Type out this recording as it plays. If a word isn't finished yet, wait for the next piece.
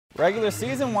Regular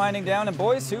season winding down in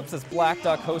boys hoops as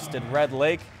Blackduck hosted Red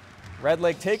Lake. Red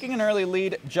Lake taking an early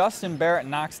lead. Justin Barrett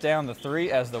knocks down the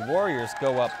three as the Warriors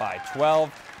go up by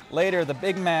 12. Later, the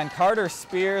big man Carter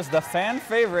Spears, the fan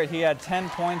favorite, he had 10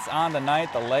 points on the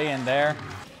night, the lay-in there.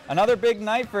 Another big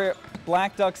night for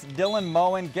Blackduck's Dylan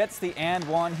Moen gets the and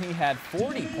one. He had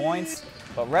 40 points,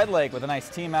 but Red Lake with a nice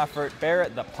team effort.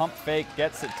 Barrett, the pump fake,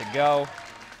 gets it to go.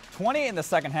 20 in the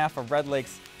second half of Red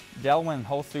Lake's Delwyn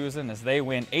Holthusen as they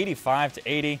win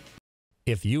 85-80.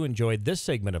 If you enjoyed this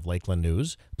segment of Lakeland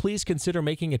News, please consider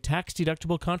making a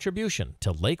tax-deductible contribution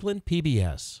to Lakeland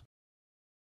PBS.